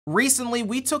Recently,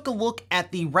 we took a look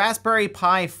at the Raspberry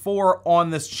Pi 4 on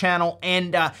this channel,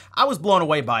 and I was blown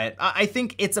away by it. I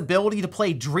think its ability to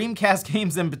play Dreamcast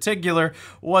games in particular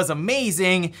was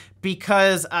amazing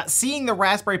because seeing the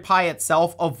Raspberry Pi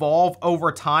itself evolve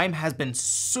over time has been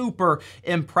super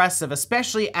impressive,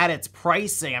 especially at its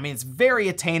pricing. I mean, it's very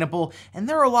attainable, and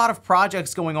there are a lot of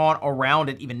projects going on around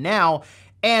it even now,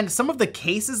 and some of the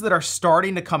cases that are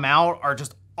starting to come out are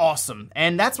just awesome,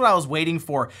 and that's what I was waiting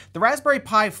for. The Raspberry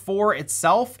Pi 4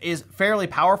 itself is fairly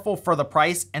powerful for the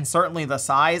price and certainly the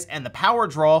size and the power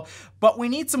draw, but we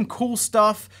need some cool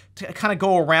stuff to kind of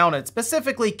go around it,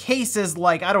 specifically cases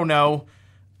like, I don't know,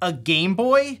 a Game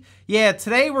Boy? Yeah,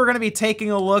 today we're gonna be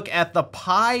taking a look at the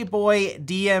Pi Boy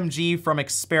DMG from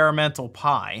Experimental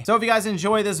Pi. So if you guys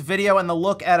enjoy this video and the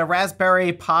look at a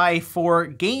Raspberry Pi 4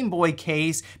 Game Boy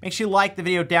case, make sure you like the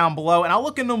video down below, and I'll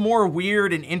look into more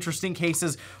weird and interesting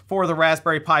cases for the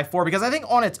Raspberry Pi 4 because I think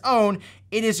on its own,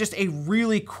 it is just a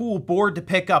really cool board to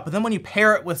pick up. But then when you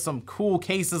pair it with some cool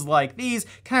cases like these,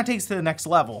 kind of takes it to the next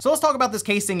level. So let's talk about this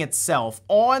casing itself.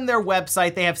 On their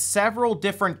website, they have several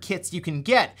different kits you can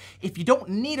get. If you don't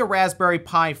need a Raspberry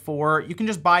Pi 4, you can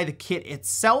just buy the kit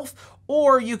itself,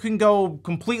 or you can go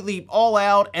completely all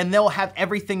out and they'll have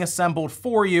everything assembled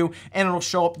for you and it'll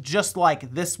show up just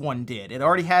like this one did. It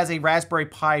already has a Raspberry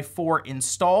Pi 4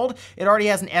 installed. It already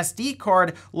has an SD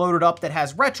card loaded up that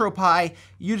has RetroPie.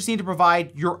 You just need to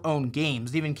provide your own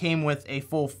games. It even came with a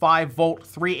full 5-volt,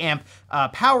 3-amp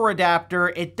power adapter.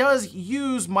 It does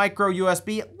use micro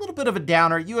USB, a little bit of a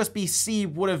downer. USB-C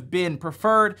would have been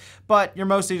preferred, but you're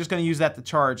mostly just gonna use that to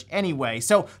charge anyway.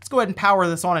 So let's go ahead and power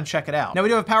this on and check it out. Now we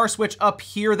do have a power switch up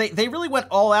here. They really went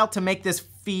all out to make this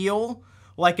feel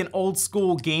like an old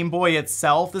school Game Boy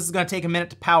itself. This is gonna take a minute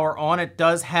to power on. It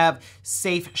does have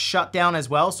safe shutdown as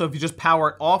well, so if you just power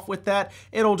it off with that,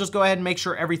 it'll just go ahead and make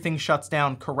sure everything shuts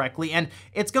down correctly. And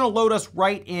it's gonna load us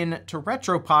right into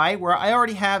RetroPie, where I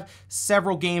already have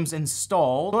several games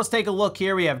installed. So let's take a look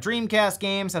here. We have Dreamcast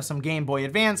games, have some Game Boy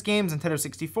Advance games, Nintendo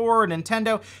 64,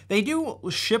 Nintendo. They do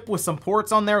ship with some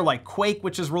ports on there, like Quake,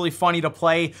 which is really funny to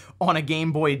play on a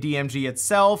Game Boy DMG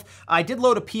itself. I did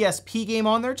load a PSP game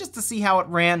on there just to see how it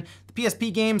ran. The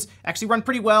PSP games actually run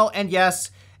pretty well, and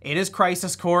yes, it is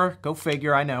Crisis Core, go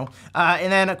figure, I know.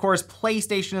 And then, of course,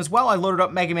 PlayStation as well. I loaded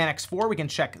up Mega Man X4, we can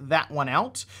check that one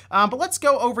out. But let's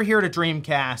go over here to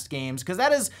Dreamcast games, because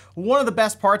that is one of the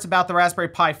best parts about the Raspberry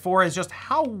Pi 4 is just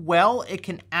how well it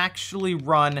can actually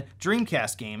run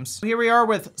Dreamcast games. So here we are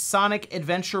with Sonic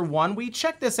Adventure 1. We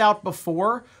checked this out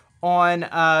before on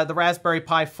the Raspberry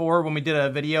Pi 4 when we did a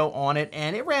video on it,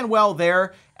 and it ran well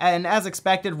there, and as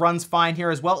expected, runs fine here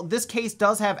as well. This case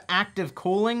does have active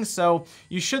cooling, so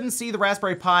you shouldn't see the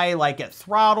Raspberry Pi like get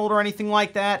throttled or anything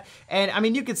like that. And I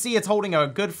mean, you can see it's holding a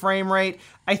good frame rate.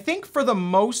 I think for the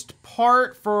most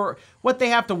part, for what they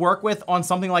have to work with on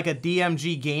something like a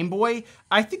DMG Game Boy,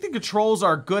 I think the controls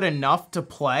are good enough to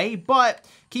play, but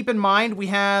keep in mind we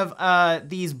have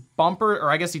these bumper,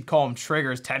 or I guess you'd call them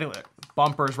triggers, technically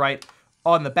bumpers right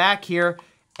on the back here.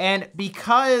 And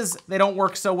because they don't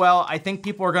work so well, I think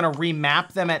people are gonna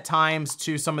remap them at times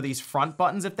to some of these front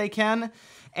buttons if they can.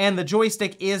 And the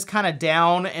joystick is kind of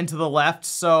down and to the left,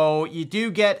 so you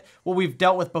do get what we've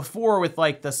dealt with before with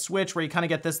like the Switch where you kind of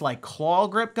get this like claw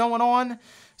grip going on.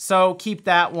 So keep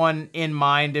that one in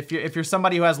mind. If you're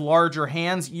somebody who has larger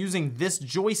hands, using this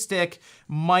joystick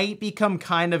might become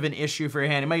kind of an issue for your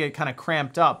hand. It might get kind of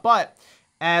cramped up, but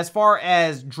as far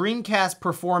as Dreamcast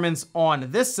performance on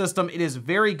this system, it is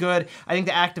very good. I think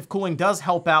the active cooling does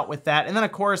help out with that. And then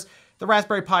of course, the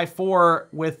Raspberry Pi 4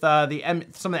 with some of the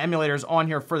emulators on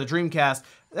here for the Dreamcast,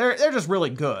 they're just really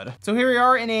good. So here we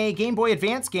are in a Game Boy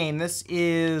Advance game. This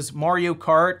is Mario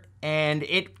Kart, and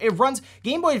it runs,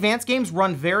 Game Boy Advance games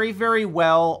run very, very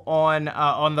well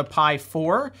on the Pi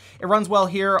 4. It runs well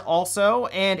here also,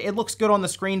 and it looks good on the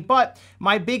screen, but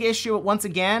my big issue, once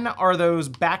again, are those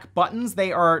back buttons.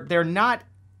 They're not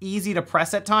easy to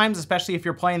press at times, especially if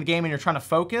you're playing the game and you're trying to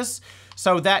focus.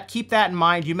 So keep that in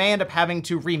mind. You may end up having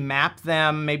to remap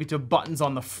them maybe to buttons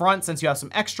on the front since you have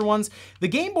some extra ones. The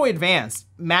Game Boy Advance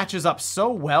matches up so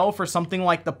well for something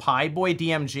like the Pi Boy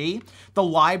DMG. The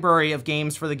library of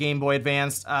games for the Game Boy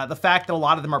Advance, the fact that a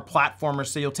lot of them are platformers,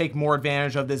 so you'll take more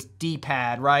advantage of this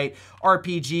D-pad, right?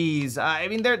 RPGs, I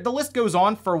mean, the list goes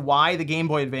on for why the Game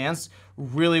Boy Advance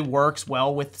really works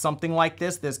well with something like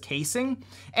this casing.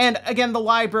 And again, the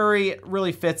library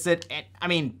really fits it. And, I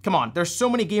mean, come on, there's so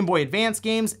many Game Boy Advance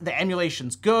games, the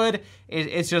emulation's good.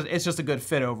 It's just a good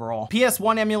fit overall.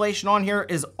 PS1 emulation on here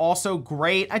is also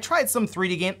great. I tried some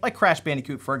 3D games, like Crash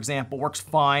Bandicoot, for example, works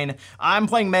fine. I'm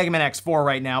playing Mega Man X4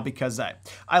 right now because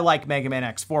I like Mega Man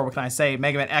X4. What can I say?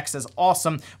 Mega Man X is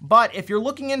awesome. But if you're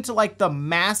looking into like the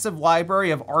massive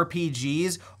library of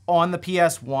RPGs on the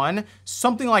PS1,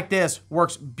 something like this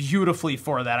works beautifully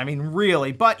for that. I mean,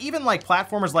 really. But even like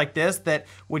platformers like this that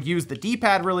would use the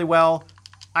D-pad really well,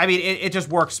 I mean, it just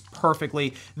works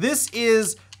perfectly. This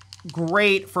is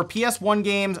great for PS1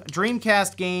 games,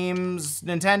 Dreamcast games,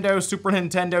 Nintendo, Super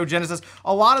Nintendo, Genesis.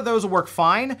 A lot of those will work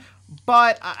fine,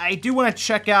 but I do want to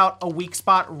check out a weak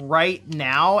spot right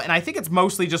now, and I think it's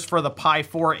mostly just for the Pi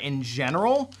 4 in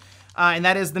general. And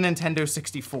that is the Nintendo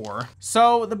 64.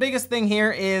 So the biggest thing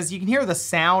here is you can hear the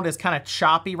sound is kind of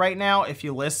choppy right now if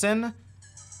you listen.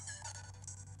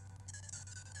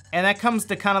 And that comes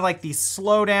to kind of like these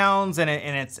slowdowns, and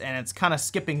it's kind of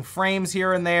skipping frames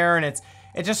here and there, and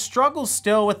it just struggles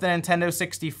still with the Nintendo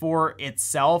 64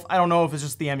 itself. I don't know if it's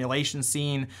just the emulation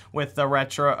scene with the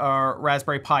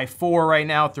Raspberry Pi 4 right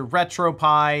now through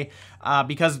RetroPie,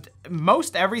 because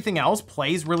most everything else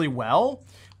plays really well.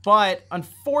 But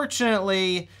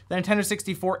unfortunately, the Nintendo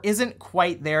 64 isn't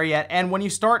quite there yet. And when you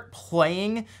start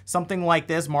playing something like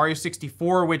this, Mario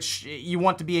 64, which you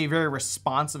want to be a very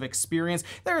responsive experience,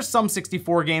 there are some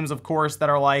 64 games, of course, that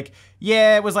are like,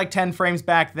 yeah, it was like 10 frames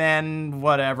back then,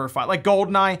 whatever, fine. Like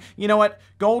GoldenEye, you know what?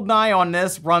 GoldenEye on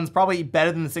this runs probably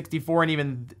better than the 64, and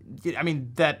even, I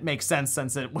mean, that makes sense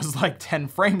since it was like 10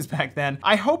 frames back then.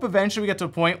 I hope eventually we get to a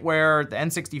point where the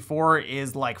N64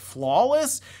 is like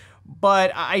flawless.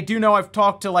 But I do know I've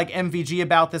talked to like MVG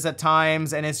about this at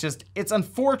times, and it's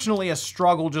unfortunately a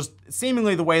struggle, just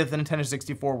seemingly the way that the Nintendo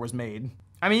 64 was made.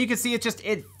 I mean, you can see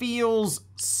it feels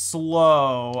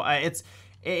slow.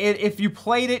 If you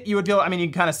played it, you would be able, I mean, you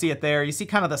can kind of see it there. You see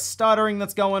kind of the stuttering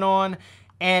that's going on,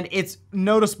 and it's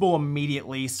noticeable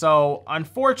immediately. So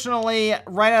unfortunately,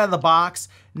 right out of the box,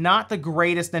 not the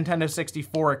greatest Nintendo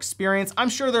 64 experience. I'm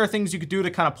sure there are things you could do to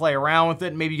kind of play around with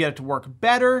it, maybe get it to work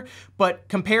better, but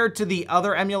compared to the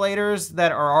other emulators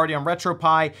that are already on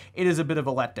RetroPie, it is a bit of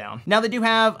a letdown. Now they do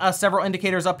have several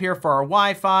indicators up here for our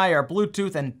Wi-Fi, our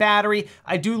Bluetooth, and battery.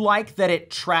 I do like that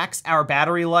it tracks our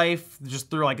battery life just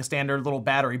through like a standard little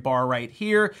battery bar right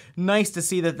here. Nice to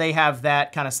see that they have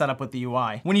that kind of set up with the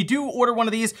UI. When you do order one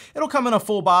of these, it'll come in a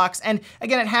full box, and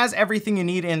again, it has everything you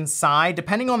need inside.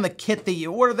 Depending on the kit that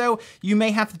you order though, you may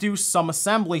have to do some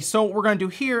assembly. So what we're gonna do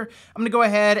here, I'm gonna go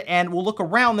ahead and we'll look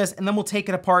around this, and then we'll take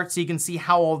it apart so you can see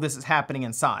how all this is happening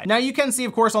inside. Now you can see,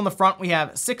 of course, on the front, we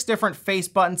have 6 different face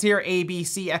buttons here, A, B,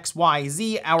 C, X, Y,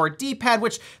 Z, our D-pad,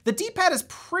 which the D-pad is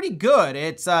pretty good.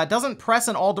 It doesn't press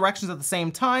in all directions at the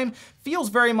same time, feels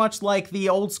very much like the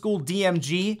old school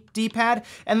DMG D-pad.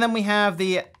 And then we have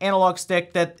the analog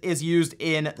stick that is used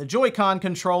in the Joy-Con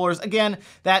controllers. Again,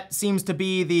 that seems to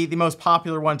be the most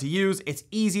popular one to use. It's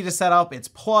easy to set up, it's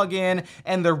plug-in,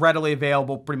 and they're readily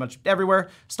available pretty much everywhere.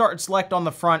 Start and select on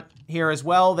the front here as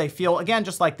well. They feel, again,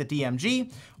 just like the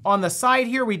DMG. On the side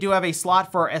here, we do have a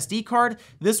slot for our SD card.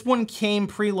 This one came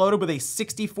preloaded with a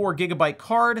 64 gigabyte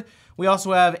card. We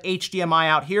also have HDMI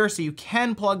out here, so you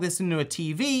can plug this into a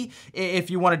TV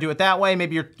if you want to do it that way.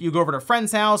 Maybe you go over to a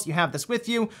friend's house, you have this with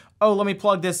you. Oh, let me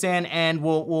plug this in and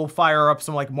we'll fire up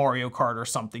some like Mario Kart or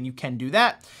something. You can do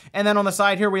that. And then on the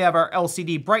side here, we have our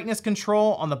LCD brightness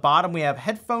control. On the bottom, we have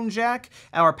headphone jack,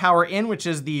 our power in, which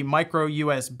is the micro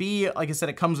USB. Like I said,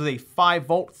 it comes with a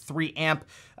 5-volt, 3-amp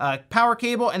power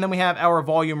cable, and then we have our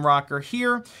volume rocker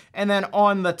here. And then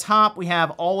on the top, we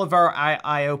have all of our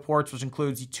I/O ports, which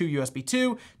includes 2 USB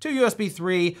 2, 2 USB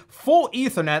 3, full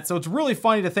Ethernet. So it's really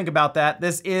funny to think about that.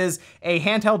 This is a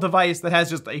handheld device that has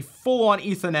just a full-on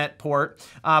Ethernet port,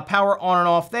 power on and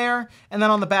off there. And then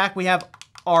on the back, we have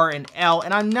R and L.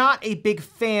 And I'm not a big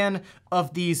fan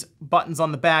of these buttons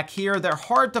on the back here. They're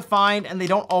hard to find, and they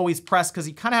don't always press because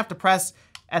you kind of have to press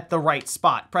at the right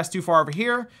spot. Press too far over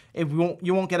here,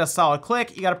 you won't get a solid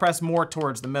click. You gotta press more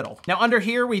towards the middle. Now under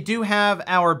here, we do have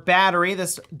our battery.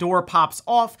 This door pops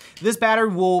off. This battery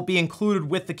will be included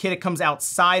with the kit. It comes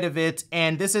outside of it,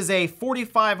 and this is a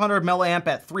 4500 milliamp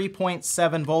at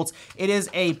 3.7 volts. It is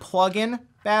a plug-in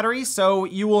battery, so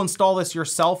you will install this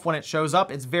yourself when it shows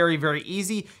up. It's very, very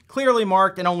easy, clearly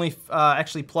marked, and only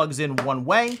actually plugs in one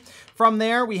way. From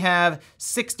there, we have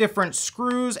 6 different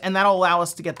screws, and that'll allow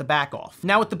us to get the back off.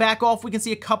 Now with the back off, we can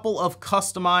see a couple of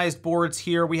customized boards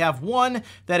here. We have one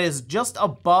that is just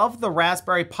above the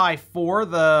Raspberry Pi 4.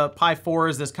 The Pi 4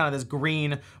 is this kind of this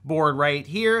green board right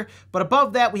here. But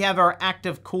above that, we have our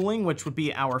active cooling, which would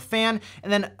be our fan,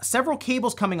 and then several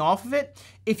cables coming off of it.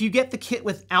 If you get the kit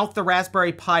without the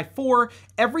Raspberry Pi 4,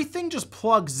 everything just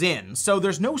plugs in. So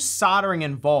there's no soldering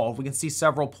involved. We can see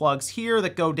several plugs here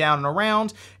that go down and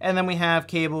around, and then we have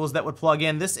cables that would plug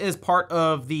in. This is part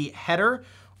of the header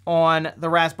on the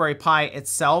Raspberry Pi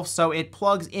itself, so it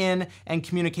plugs in and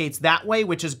communicates that way,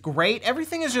 which is great.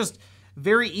 Everything is just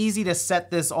very easy to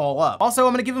set this all up. Also,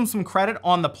 I'm gonna give them some credit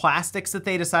on the plastics that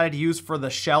they decided to use for the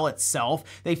shell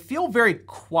itself. They feel very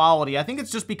quality. I think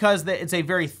it's just because it's a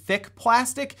very thick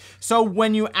plastic, so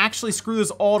when you actually screw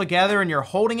this all together and you're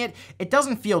holding it, it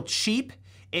doesn't feel cheap.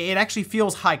 It actually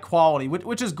feels high quality,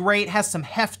 which is great. It has some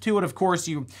heft to it. Of course,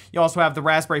 you also have the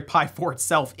Raspberry Pi 4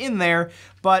 itself in there,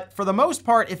 but for the most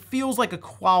part, it feels like a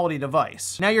quality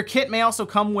device. Now, your kit may also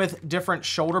come with different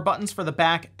shoulder buttons for the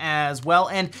back as well,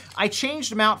 and I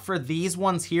changed them out for these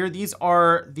ones here. These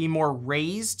are the more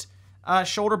raised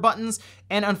shoulder buttons,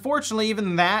 and unfortunately,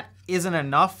 even that isn't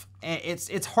enough.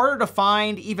 It's harder to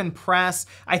find, even press.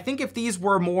 I think if these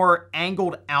were more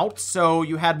angled out, so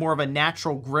you had more of a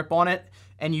natural grip on it,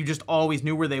 and you just always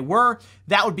knew where they were,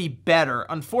 that would be better.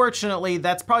 Unfortunately,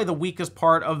 that's probably the weakest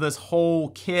part of this whole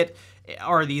kit,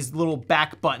 are these little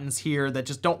back buttons here that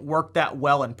just don't work that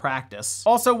well in practice.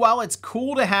 Also, while it's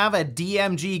cool to have a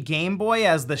DMG GameBoy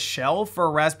as the shell for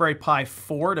a Raspberry Pi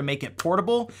 4 to make it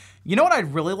portable, you know what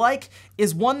I'd really like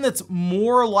is one that's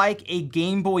more like a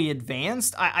Gameboy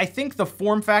Advance. I think the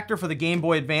form factor for the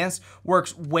Gameboy Advance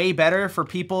works way better for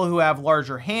people who have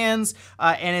larger hands,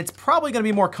 and it's probably gonna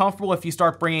be more comfortable if you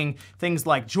start bringing things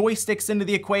like joysticks into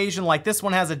the equation. Like this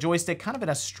one has a joystick kind of in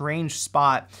a strange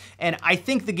spot, and I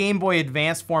think the Gameboy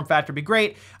Advance form factor would be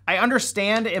great. I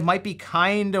understand it might be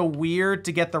kind of weird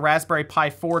to get the Raspberry Pi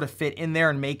 4 to fit in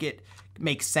there and make it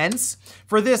make sense.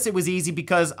 For this, it was easy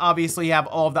because obviously you have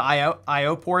all of the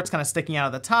I/O ports kind of sticking out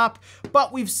of the top,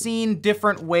 but we've seen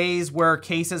different ways where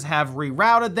cases have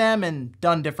rerouted them and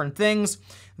done different things.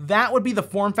 That would be the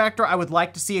form factor I would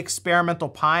like to see Experimental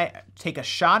Pi take a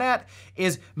shot at,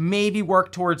 is maybe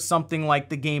work towards something like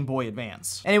the Game Boy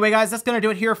Advance. Anyway, guys, that's gonna do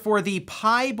it here for the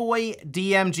Pi Boy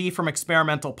DMG from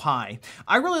Experimental Pi.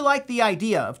 I really like the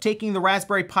idea of taking the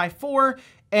Raspberry Pi 4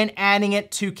 and adding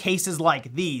it to cases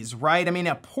like these, right? I mean,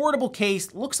 a portable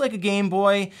case, looks like a Game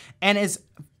Boy, and is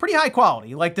pretty high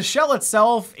quality. Like, the shell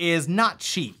itself is not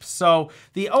cheap. So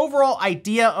the overall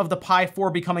idea of the Pi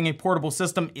 4 becoming a portable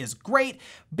system is great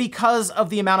because of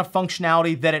the amount of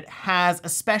functionality that it has,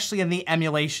 especially in the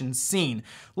emulation scene.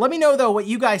 Let me know, though, what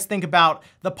you guys think about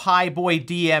the Pi Boy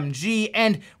DMG,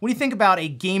 and when you think about a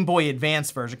Game Boy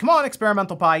Advance version. Come on,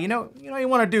 Experimental Pi, you know you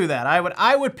wanna do that.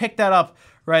 I would pick that up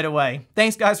right away.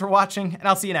 Thanks, guys, for watching, and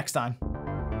I'll see you next time.